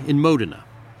Panini, in Modena.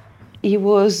 He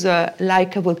was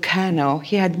like a volcano.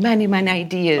 He had many, many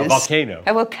ideas. A volcano?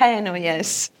 A volcano,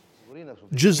 yes.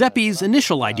 Giuseppe's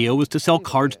initial idea was to sell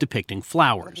cards depicting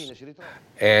flowers.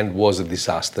 And was a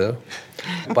disaster.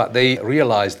 But they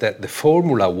realized that the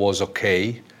formula was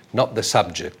okay, not the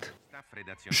subject.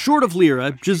 Short of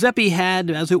lira, Giuseppe had,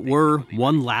 as it were,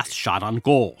 one last shot on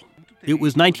goal. It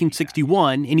was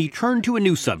 1961, and he turned to a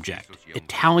new subject,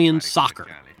 Italian soccer.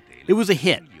 It was a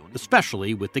hit,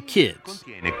 especially with the kids.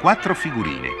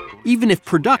 Even if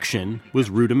production was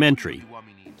rudimentary.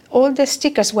 All the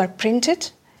stickers were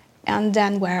printed and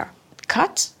then were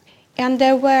cut, and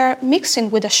they were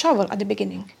mixing with a shovel at the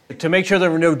beginning. To make sure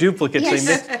there were no duplicates,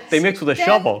 yes. they mixed with a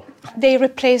shovel. They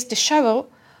replaced the shovel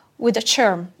with a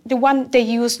churn, the one they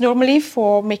use normally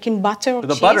for making butter or the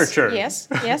cheese. Butter churn. Yes,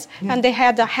 yes. And they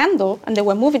had a handle, and they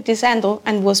were moving this handle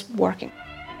and was working.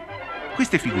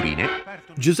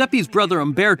 Giuseppe's brother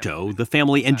Umberto, the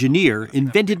family engineer,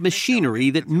 invented machinery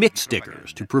that mixed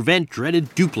stickers to prevent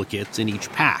dreaded duplicates in each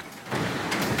pack.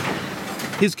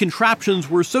 His contraptions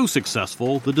were so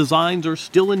successful, the designs are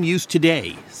still in use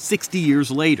today, 60 years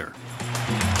later.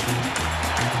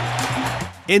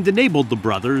 and enabled the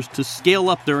brothers to scale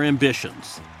up their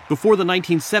ambitions. Before the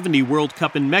 1970 World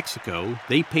Cup in Mexico,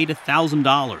 they paid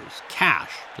 $1,000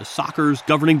 cash to soccer's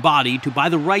governing body to buy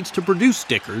the rights to produce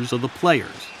stickers of the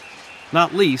players,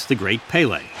 not least the great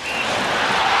Pelé.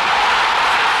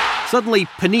 Suddenly,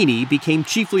 Panini became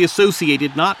chiefly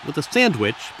associated not with a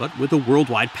sandwich, but with a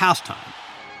worldwide pastime.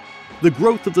 The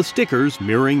growth of the stickers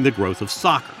mirroring the growth of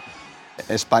soccer.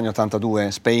 España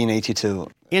 82, Spain 82.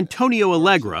 Antonio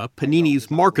Allegra, Panini's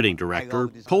marketing director,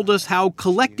 told us how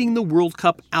collecting the World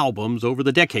Cup albums over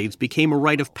the decades became a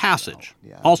rite of passage,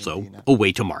 also a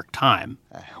way to mark time.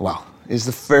 Wow, it's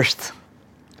the first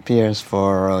appearance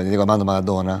for Diego Armando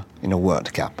Maradona in a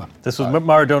World Cup. This was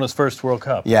Maradona's first World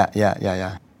Cup?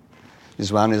 Yeah.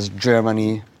 This one is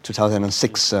Germany,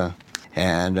 2006.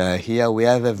 And here we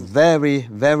have a very,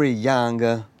 very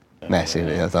young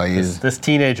Messi. This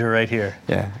teenager right here.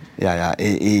 Yeah.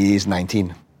 He is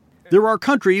 19. There are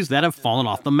countries that have fallen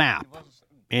off the map,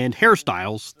 and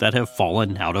hairstyles that have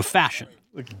fallen out of fashion.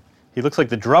 He looks like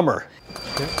the drummer.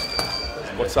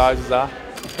 What size is that?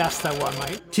 That's the one,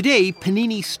 mate. Today,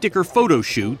 Panini sticker photo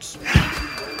shoots,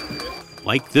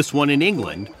 like this one in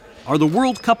England, are the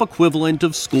World Cup equivalent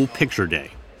of school picture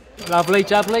day. Lovely,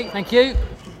 thank you.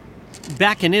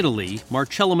 Back in Italy,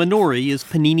 Marcella Minori is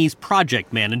Panini's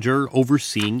project manager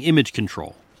overseeing image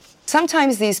control.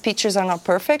 Sometimes these pictures are not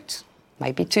perfect,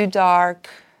 might be too dark,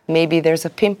 maybe there's a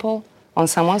pimple on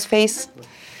someone's face,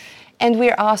 and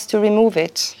we're asked to remove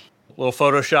it. A little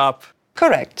Photoshop.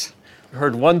 Correct. I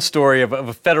heard one story of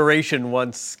a federation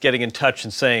once getting in touch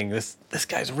and saying, this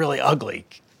guy's really ugly.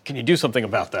 Can you do something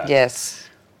about that? Yes.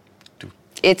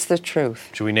 It's the truth.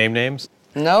 Should we name names?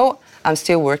 No, I'm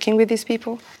still working with these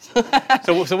people.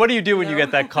 So what do you do when you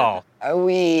get that call?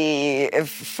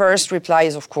 First reply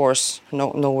is, of course,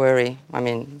 no worry. I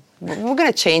mean, we're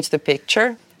going to change the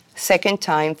picture. Second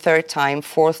time, third time,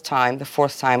 fourth time. The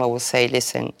fourth time I will say,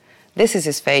 listen, this is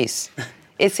his face.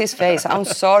 It's his face. I'm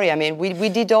sorry. I mean, we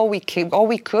did all we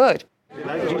could.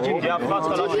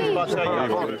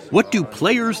 What do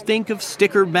players think of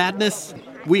sticker madness?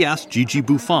 We asked Gigi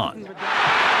Buffon,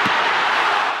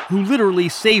 who literally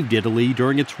saved Italy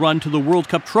during its run to the World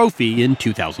Cup trophy in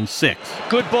 2006.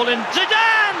 Good ball in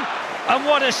Zidane! And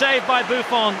what a save by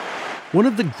Buffon. One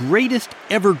of the greatest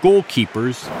ever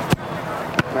goalkeepers.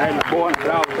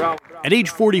 At age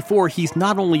 44, he's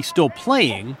not only still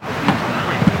playing,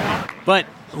 but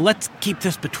let's keep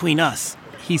this between us.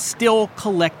 He's still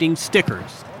collecting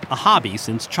stickers, a hobby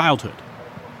since childhood.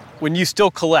 When you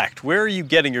still collect, where are you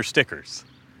getting your stickers?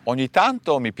 Ogni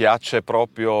tanto mi piace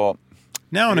proprio.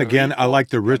 Now and again, I like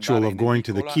the ritual of going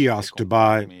to the kiosk to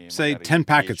buy, say, 10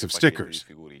 packets of stickers.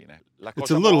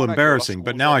 It's a little embarrassing,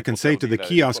 but now I can say to the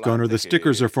kiosk owner the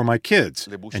stickers are for my kids,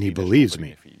 and he believes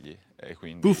me.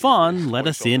 Buffon let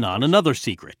us in on another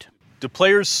secret. Do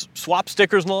players swap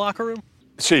stickers in the locker room?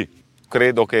 Sì,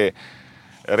 credo che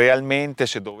realmente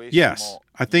se dovessimo. Yes,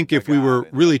 I think if we were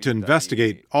really to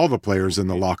investigate all the players in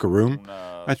the locker room,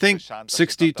 I think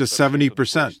 60 to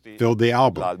 70% filled the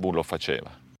album.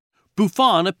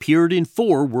 Buffon appeared in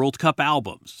 4 World Cup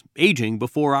albums, aging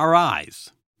before our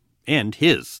eyes. And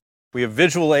his. We have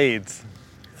visual aids.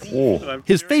 Oh.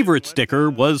 His favorite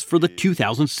sticker was for the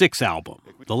 2006 album,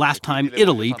 the last time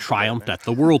Italy triumphed at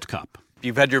the World Cup.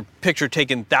 You've had your picture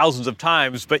taken thousands of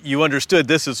times, but you understood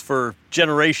this is for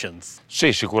generations.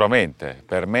 Sì, sicuramente.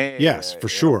 Per me. Yes, for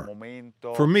sure.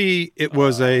 For me, it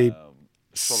was a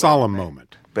solemn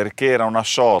moment. Perché era una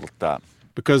sorta.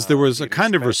 Because there was a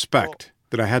kind of respect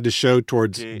that I had to show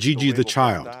towards Gigi the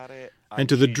child and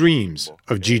to the dreams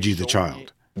of Gigi the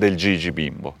child. Del Gigi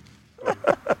bimbo.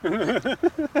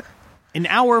 An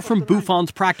hour from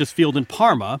Buffon's practice field in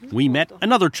Parma, we met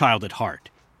another child at heart,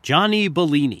 Gianni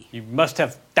Bellini. You must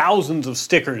have thousands of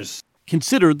stickers.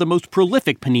 Considered the most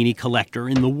prolific Panini collector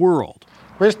in the world.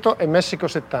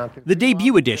 The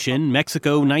debut edition,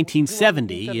 Mexico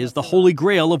 1970, is the holy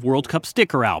grail of World Cup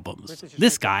sticker albums.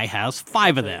 This guy has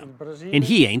 5 of them, and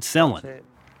he ain't selling.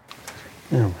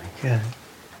 Oh my God.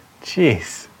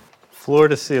 Jeez. Floor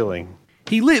to ceiling.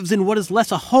 He lives in what is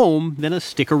less a home than a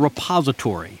sticker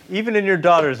repository. Even in your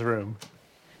daughter's room.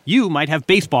 You might have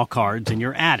baseball cards in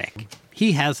your attic.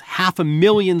 He has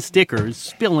 500,000 stickers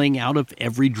spilling out of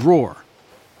every drawer.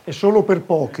 È solo per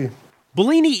pochi.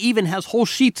 Bellini even has whole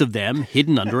sheets of them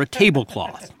hidden under a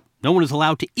tablecloth. No one is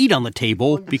allowed to eat on the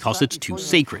table because it's too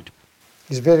sacred.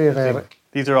 It's very rare.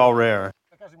 These are all rare.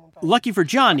 Lucky for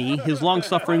Johnny, his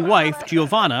long-suffering wife,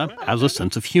 Giovanna, has a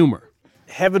sense of humor.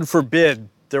 Heaven forbid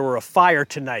there were a fire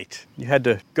tonight. You had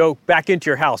to go back into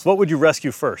your house. What would you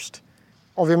rescue first?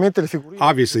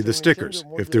 Obviously the stickers.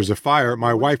 If there's a fire,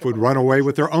 my wife would run away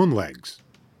with her own legs.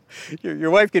 Your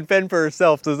wife can fend for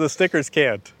herself, so the stickers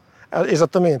can't.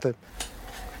 Esattamente.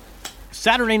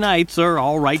 Saturday nights are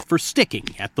all right for sticking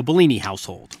at the Bellini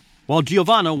household. While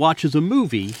Giovanna watches a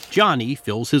movie, Johnny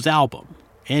fills his album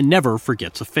and never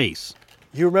forgets a face.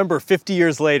 You remember 50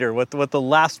 years later what the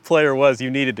last player was you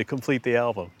needed to complete the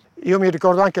album.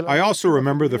 I also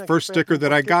remember the first sticker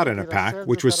that I got in a pack,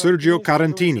 which was Sergio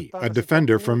Carantini, a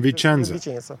defender from Vicenza.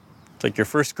 It's like your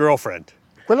first girlfriend.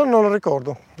 Quello non lo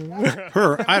ricordo.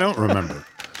 Her, I don't remember.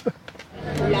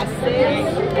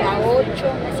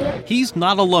 He's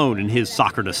not alone in his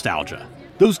soccer nostalgia.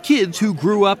 Those kids who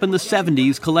grew up in the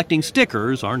 70s collecting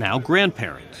stickers are now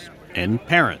grandparents and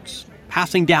parents,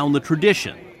 passing down the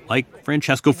tradition, like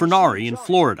Francesco Fernari in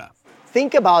Florida.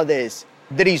 Think about this.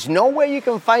 There is nowhere you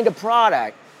can find a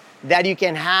product that you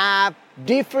can have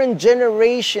different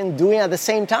generations doing at the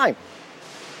same time.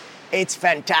 It's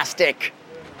fantastic.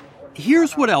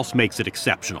 Here's what else makes it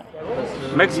exceptional.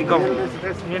 Mexico,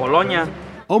 Bologna.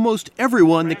 Almost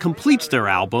everyone that completes their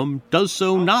album does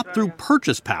so not through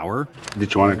purchase power.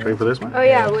 Did you want to trade for this one? Oh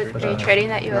yeah, are you trading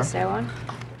that USA one?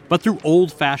 But through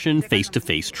old-fashioned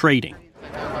face-to-face trading.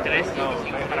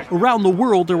 Around the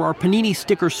world, there are Panini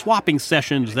sticker swapping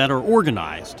sessions that are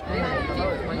organized,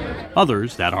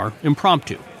 others that are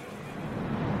impromptu.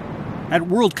 At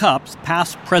World Cups,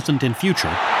 past, present, and future,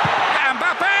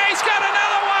 Mbappe's got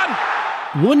another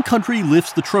one! One country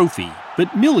lifts the trophy,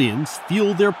 but millions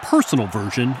feel their personal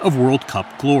version of World Cup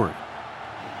glory.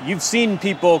 You've seen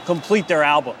people complete their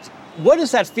albums. What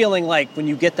is that feeling like when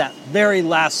you get that very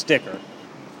last sticker?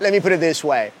 Let me put it this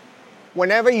way.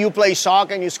 Whenever you play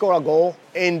soccer and you score a goal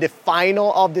in the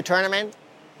final of the tournament,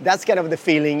 that's kind of the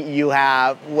feeling you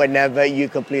have whenever you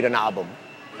complete an album.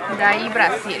 Dai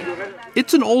Brasil.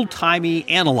 It's an old-timey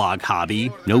analog hobby,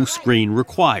 no screen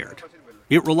required.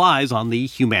 It relies on the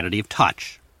humanity of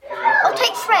touch. I'll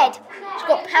take Fred. It's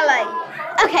got Pele.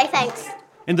 Okay, thanks.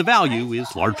 And the value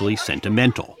is largely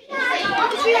sentimental.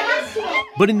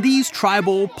 But in these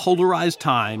tribal, polarized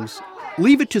times,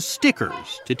 leave it to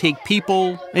stickers to take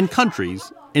people and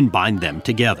countries and bind them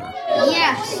together.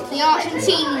 Yes, the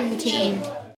Argentine team.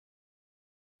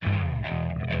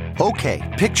 Okay,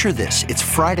 picture this. It's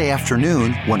Friday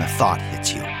afternoon when a thought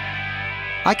hits you.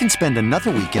 I can spend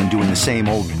another weekend doing the same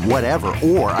old whatever,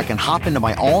 or I can hop into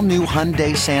my all-new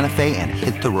Hyundai Santa Fe and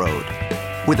hit the road.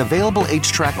 With available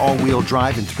H-Track all-wheel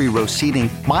drive and 3-row seating,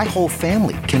 my whole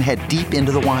family can head deep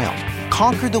into the wild.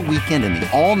 Conquer the weekend in the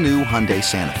all-new Hyundai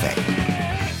Santa Fe.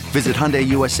 Visit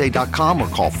HyundaiUSA.com or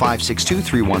call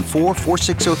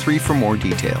 562-314-4603 for more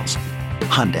details.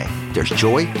 Hyundai, there's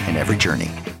joy in every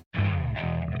journey.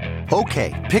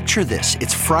 Okay, picture this.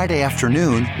 It's Friday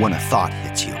afternoon when a thought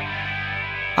hits you.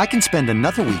 I can spend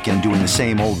another weekend doing the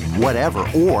same old whatever,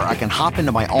 or I can hop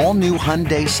into my all-new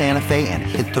Hyundai Santa Fe and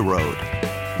hit the road.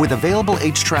 With available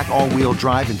H-Track all-wheel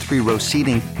drive and 3-row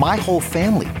seating, my whole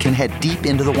family can head deep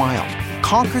into the wild.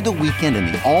 Conquer the weekend in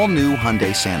the all-new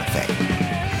Hyundai Santa Fe.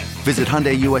 Visit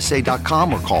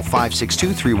HyundaiUSA.com or call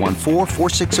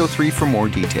 562-314-4603 for more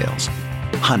details.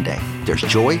 Hyundai, there's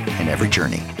joy in every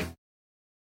journey.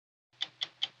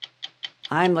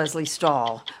 I'm Leslie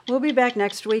Stahl. We'll be back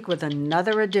next week with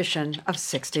another edition of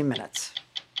 60 Minutes.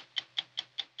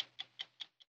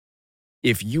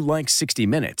 If you like 60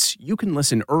 Minutes, you can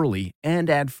listen early and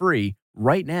ad-free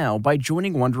right now by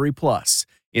joining Wondery Plus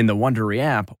in the Wondery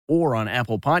app or on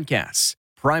Apple Podcasts.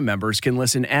 Prime members can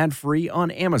listen ad-free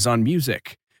on Amazon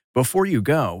Music. Before you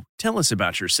go, tell us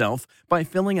about yourself by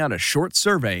filling out a short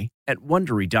survey at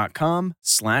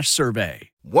Wondery.com/survey.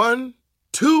 1,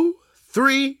 2,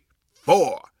 3,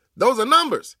 4. Those are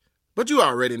numbers. But you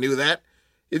already knew that.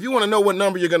 If you want to know what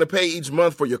number you're going to pay each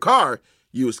month for your car,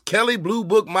 use Kelly Blue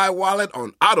Book My Wallet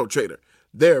on Auto Trader.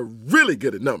 They're really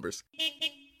good at numbers.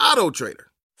 Auto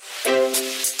Trader.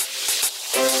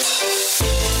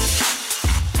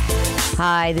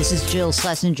 Hi, this is Jill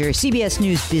Schlesinger, CBS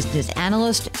News business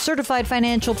analyst, certified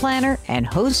financial planner, and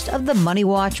host of the Money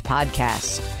Watch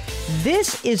podcast.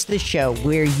 This is the show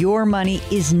where your money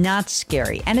is not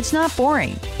scary and it's not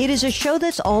boring. It is a show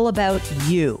that's all about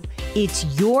you. It's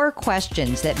your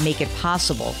questions that make it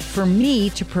possible for me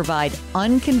to provide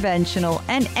unconventional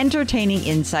and entertaining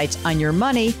insights on your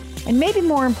money, and maybe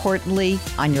more importantly,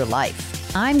 on your life.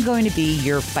 I'm going to be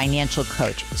your financial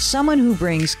coach, someone who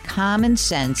brings common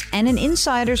sense and an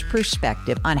insider's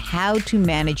perspective on how to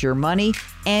manage your money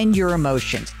and your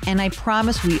emotions. And I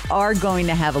promise we are going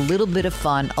to have a little bit of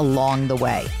fun along the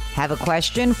way. Have a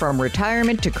question from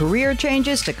retirement to career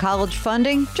changes to college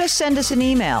funding? Just send us an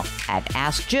email at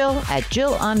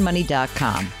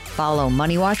askjill@jillonmoney.com. Follow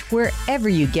Money Watch wherever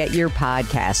you get your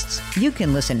podcasts. You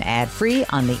can listen ad-free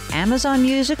on the Amazon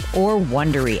Music or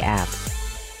Wondery app.